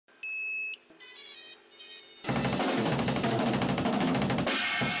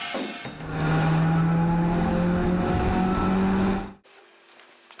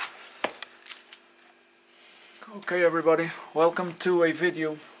Okay everybody, welcome to a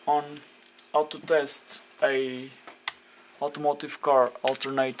video on how to test a automotive car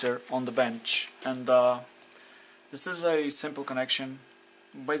alternator on the bench. And this is a simple connection.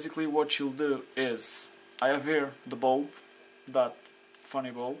 Basically what you'll do is, I have here the bulb, that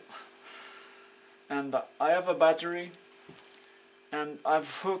funny bulb, and I have a battery, and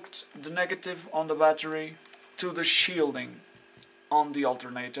I've hooked the negative on the battery to the shielding on the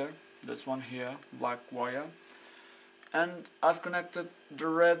alternator, this one here, black wire, and I've connected the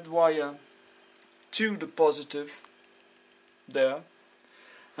red wire to the positive there,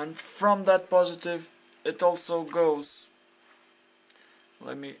 and from that positive it also goes,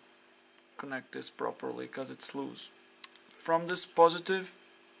 let me connect this properly because it's loose, from this positive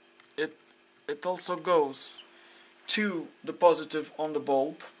it also goes to the positive on the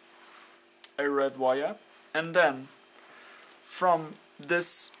bulb, a red wire, and then from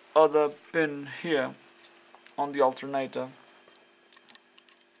this other pin here on the alternator,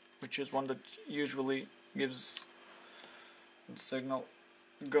 which is one that usually gives the signal,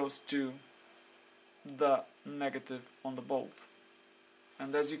 goes to the negative on the bulb.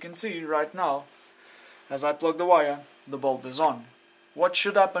 And as you can see right now, as I plug the wire, the bulb is on. What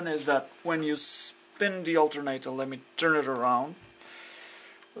should happen is that when you spin the alternator, let me turn it around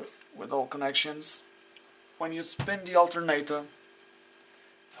with all connections, when you spin the alternator,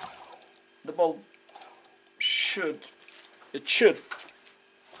 the bulb should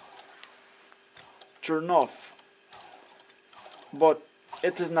turn off, but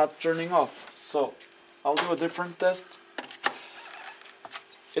it is not turning off. So I'll do a different test.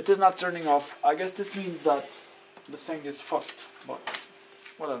 It is not turning off. I guess this means that the thing is fucked, but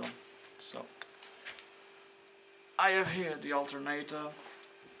whatever. So I have here the alternator,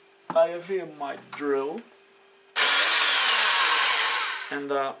 I have here my drill,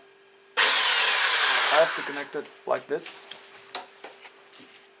 and I have to connect it like this,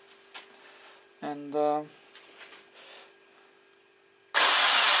 and it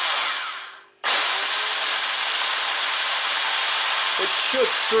should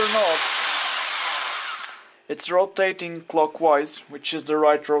turn off. It's rotating clockwise, which is the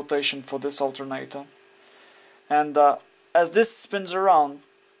right rotation for this alternator, and as this spins around,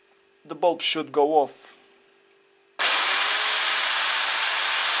 the bulb should go off.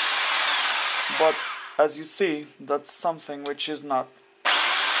 But as you see, that's something which is not,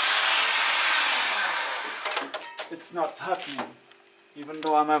 it's not happening. Even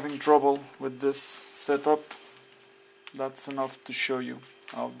though I'm having trouble with this setup, that's enough to show you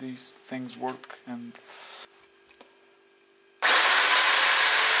how these things work. And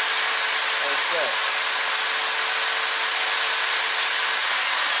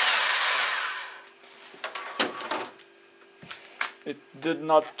it did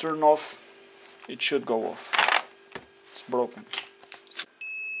not turn off. It should go off. It's broken.